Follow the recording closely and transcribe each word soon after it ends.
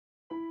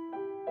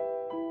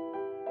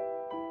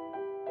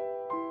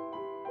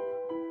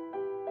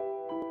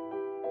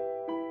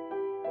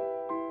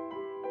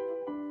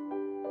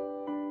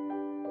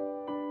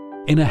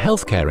In a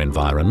healthcare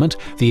environment,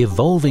 the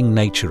evolving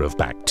nature of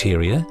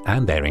bacteria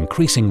and their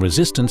increasing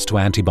resistance to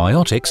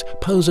antibiotics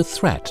pose a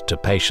threat to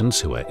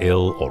patients who are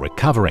ill or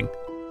recovering.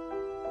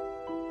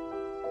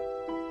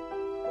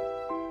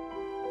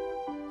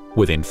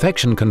 With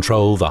infection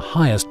control the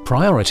highest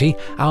priority,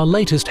 our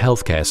latest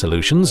healthcare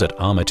solutions at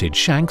Armitage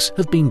Shanks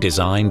have been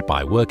designed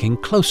by working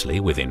closely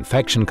with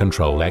infection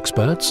control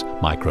experts,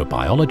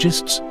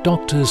 microbiologists,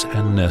 doctors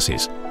and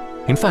nurses.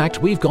 In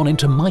fact, we've gone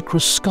into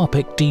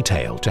microscopic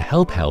detail to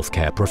help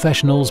healthcare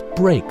professionals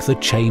break the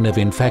chain of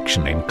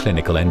infection in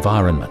clinical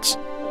environments.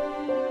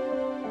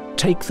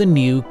 Take the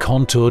new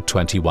Contour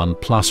 21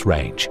 Plus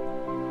range.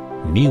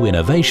 New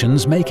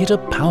innovations make it a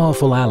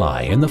powerful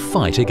ally in the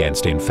fight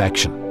against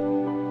infection.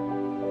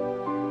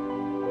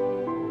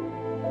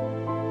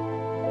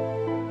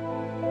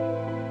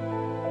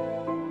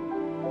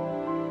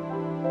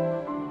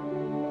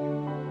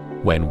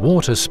 When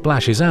water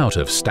splashes out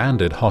of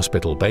standard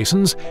hospital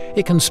basins,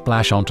 it can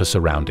splash onto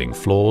surrounding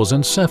floors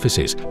and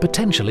surfaces,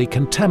 potentially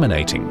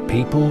contaminating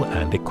people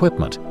and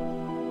equipment.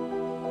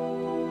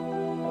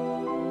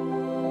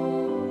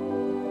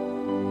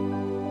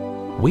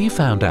 We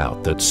found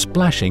out that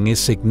splashing is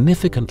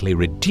significantly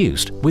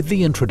reduced with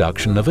the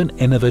introduction of an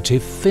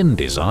innovative fin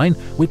design,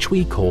 which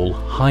we call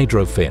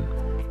HydroFin.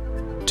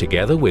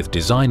 Together with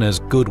designers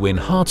Goodwin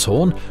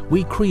Hartshorn,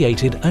 we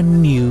created a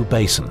new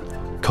basin,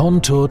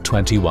 Contour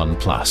 21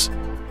 Plus.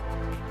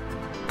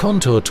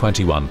 Contour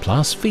 21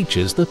 Plus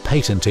features the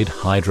patented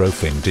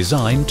HydroFin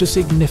design to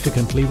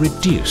significantly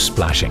reduce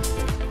splashing.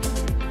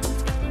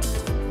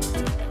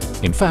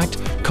 In fact,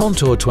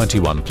 Contour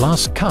 21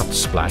 Plus cuts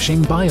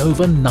splashing by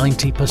over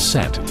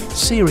 90%,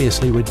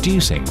 seriously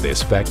reducing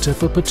this vector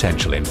for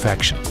potential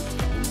infection.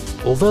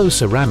 Although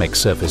ceramic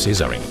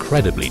surfaces are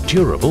incredibly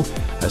durable,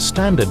 a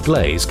standard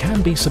glaze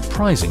can be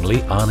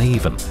surprisingly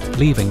uneven,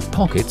 leaving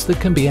pockets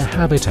that can be a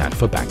habitat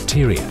for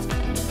bacteria.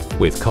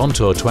 With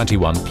Contour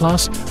 21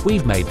 Plus,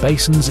 we've made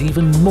basins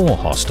even more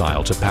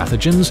hostile to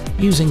pathogens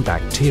using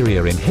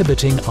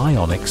bacteria-inhibiting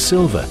ionic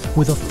silver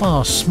with a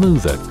far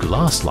smoother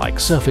glass-like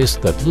surface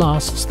that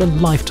lasts the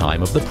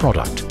lifetime of the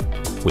product.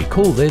 We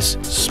call this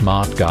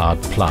SmartGuard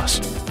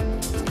Plus.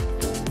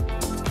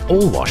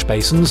 All wash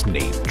basins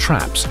need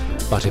traps,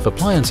 but if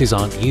appliances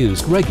aren't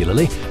used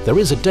regularly, there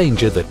is a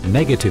danger that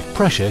negative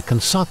pressure can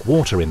suck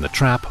water in the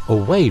trap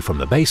away from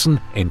the basin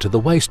into the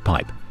waste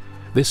pipe.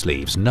 This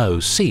leaves no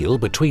seal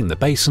between the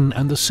basin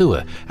and the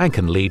sewer and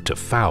can lead to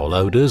foul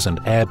odors and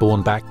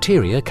airborne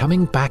bacteria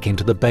coming back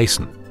into the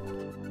basin.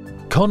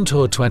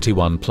 Contour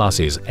 21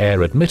 Plus's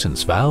air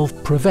admittance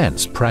valve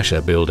prevents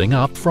pressure building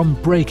up from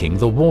breaking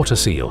the water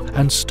seal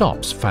and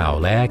stops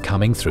foul air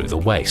coming through the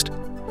waste.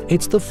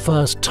 It's the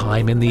first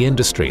time in the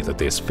industry that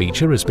this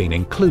feature has been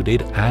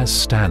included as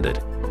standard.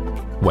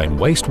 When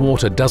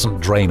wastewater doesn't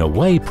drain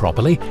away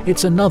properly,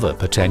 it's another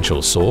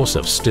potential source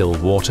of still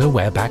water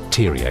where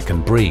bacteria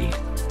can breed.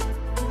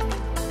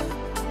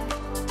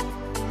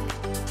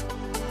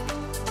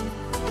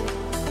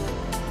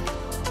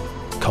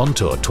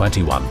 Contour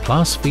 21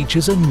 Plus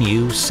features a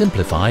new,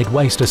 simplified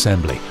waste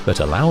assembly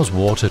that allows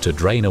water to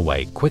drain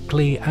away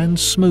quickly and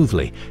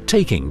smoothly,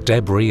 taking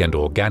debris and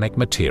organic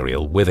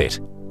material with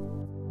it.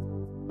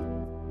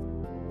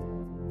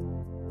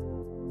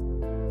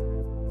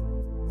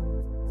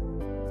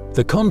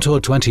 The Contour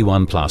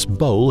 21 Plus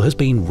bowl has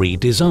been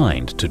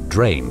redesigned to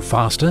drain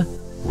faster,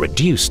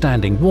 reduce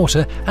standing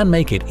water and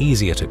make it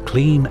easier to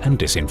clean and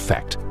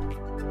disinfect.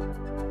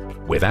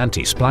 With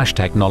anti-splash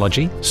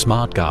technology,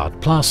 SmartGuard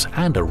Plus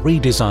and a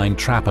redesigned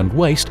trap and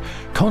waste,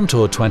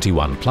 Contour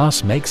 21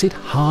 Plus makes it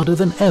harder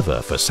than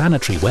ever for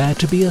sanitary ware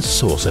to be a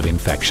source of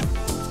infection.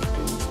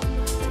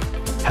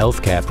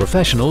 Healthcare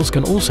professionals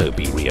can also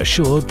be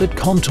reassured that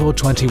Contour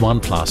 21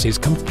 Plus is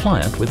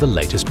compliant with the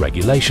latest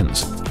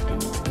regulations.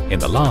 In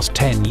the last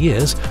 10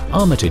 years,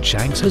 Armitage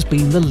Shanks has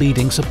been the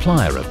leading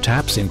supplier of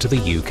taps into the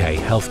UK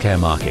healthcare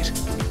market.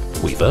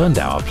 We've earned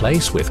our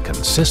place with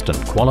consistent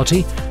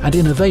quality and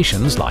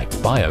innovations like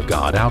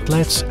BioGuard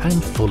outlets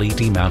and fully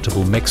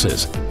demountable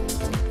mixers.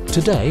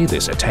 Today,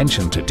 this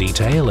attention to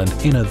detail and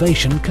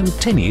innovation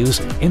continues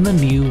in the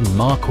new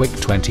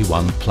Markwik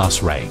 21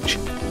 Plus range.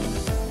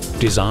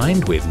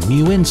 Designed with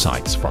new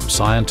insights from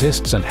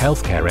scientists and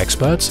healthcare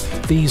experts,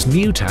 these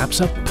new taps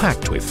are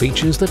packed with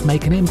features that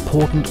make an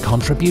important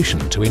contribution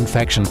to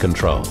infection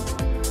control.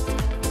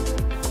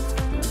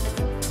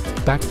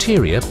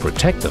 Bacteria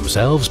protect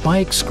themselves by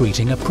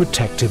excreting a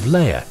protective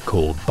layer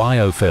called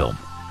biofilm.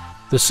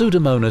 The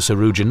Pseudomonas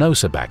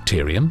aeruginosa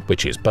bacterium,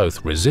 which is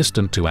both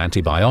resistant to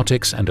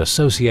antibiotics and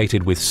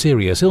associated with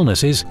serious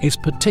illnesses, is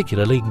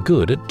particularly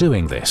good at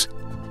doing this.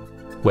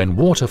 When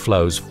water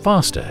flows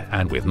faster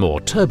and with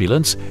more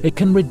turbulence, it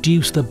can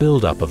reduce the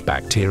buildup of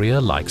bacteria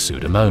like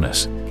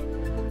Pseudomonas.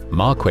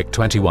 Markwik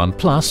 21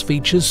 Plus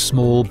features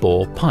small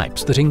bore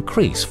pipes that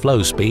increase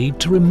flow speed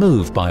to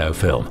remove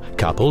biofilm,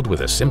 coupled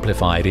with a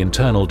simplified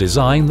internal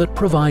design that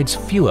provides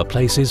fewer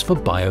places for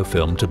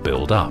biofilm to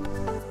build up.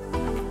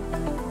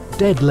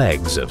 Dead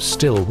legs of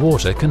still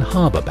water can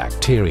harbour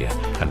bacteria,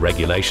 and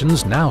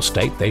regulations now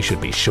state they should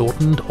be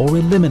shortened or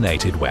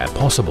eliminated where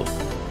possible.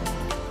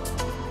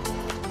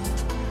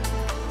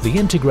 The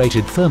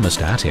integrated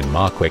thermostat in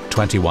Markwik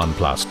 21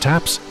 Plus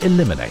taps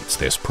eliminates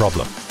this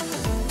problem.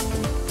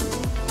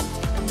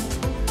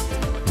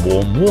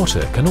 Warm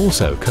water can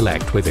also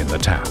collect within the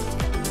tap.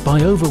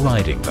 By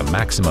overriding the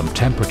maximum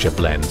temperature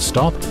blend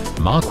stop,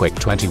 Markwik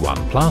 21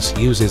 Plus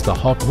uses the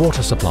hot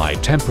water supply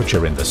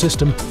temperature in the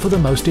system for the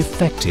most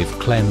effective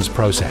cleanse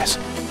process.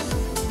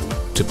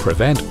 To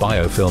prevent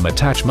biofilm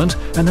attachment,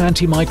 an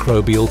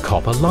antimicrobial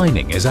copper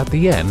lining is at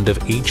the end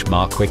of each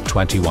Markwik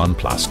 21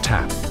 Plus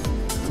tap.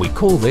 We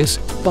call this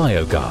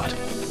BioGuard.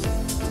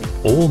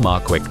 All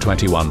Markwik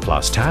 21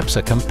 Plus taps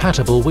are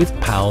compatible with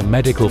PAL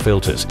medical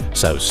filters,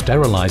 so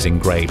sterilizing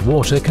grade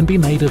water can be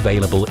made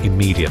available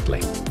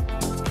immediately.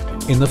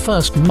 In the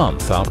first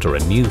month after a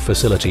new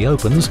facility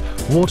opens,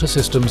 water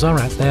systems are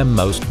at their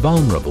most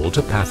vulnerable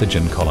to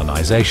pathogen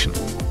colonization.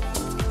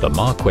 The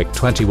Markwik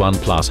 21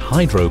 Plus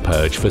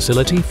HydroPurge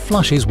facility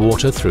flushes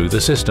water through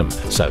the system,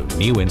 so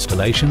new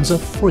installations are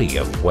free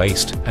of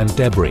waste and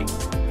debris.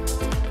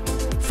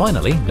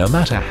 Finally, no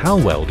matter how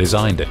well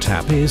designed a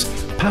tap is,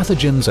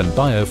 pathogens and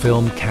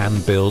biofilm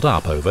can build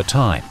up over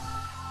time.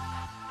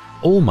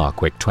 All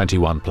Markwik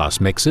 21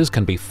 Plus mixers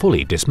can be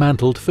fully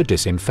dismantled for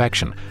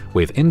disinfection,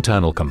 with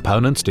internal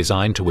components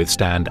designed to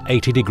withstand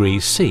 80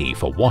 degrees C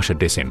for washer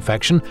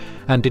disinfection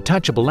and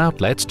detachable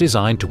outlets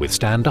designed to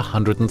withstand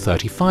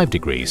 135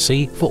 degrees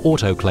C for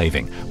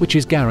autoclaving, which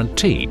is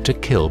guaranteed to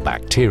kill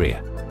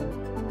bacteria.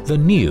 The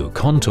new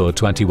Contour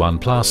 21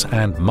 Plus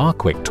and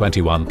Markwik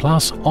 21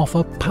 Plus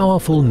offer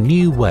powerful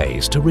new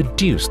ways to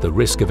reduce the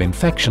risk of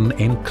infection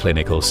in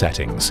clinical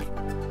settings.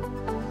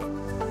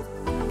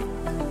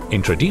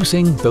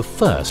 Introducing the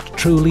first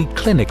truly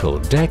clinical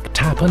deck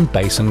tap and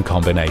basin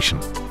combination.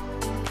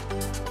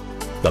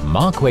 The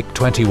Markwik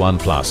 21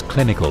 Plus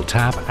Clinical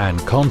Tap and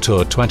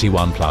Contour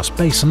 21 Plus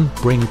Basin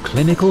bring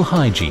clinical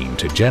hygiene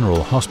to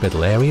general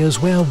hospital areas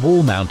where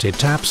wall-mounted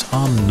taps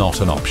are not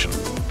an option.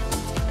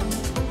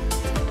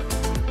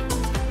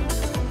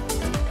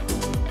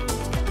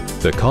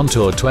 The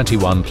Contour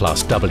 21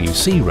 Plus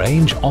WC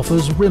range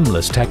offers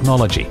rimless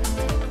technology.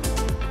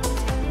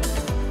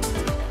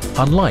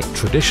 Unlike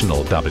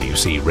traditional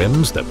WC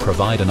rims that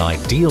provide an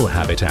ideal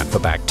habitat for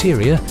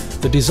bacteria,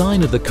 the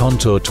design of the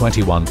Contour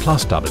 21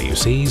 Plus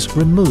WCs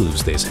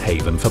removes this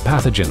haven for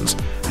pathogens,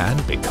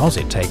 and because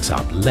it takes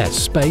up less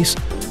space,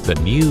 the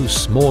new,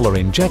 smaller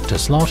injector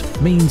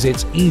slot means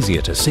it's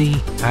easier to see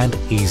and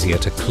easier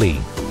to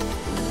clean.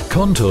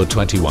 Contour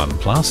 21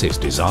 Plus is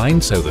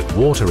designed so that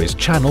water is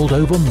channeled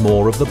over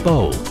more of the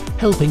bowl,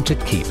 helping to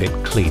keep it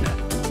cleaner.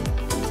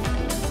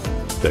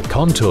 The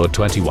Contour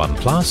 21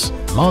 Plus,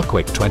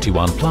 Markwik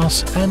 21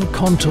 Plus and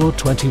Contour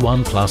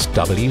 21 Plus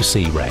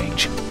WC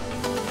range.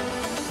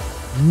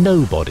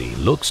 Nobody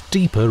looks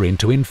deeper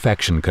into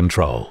infection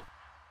control.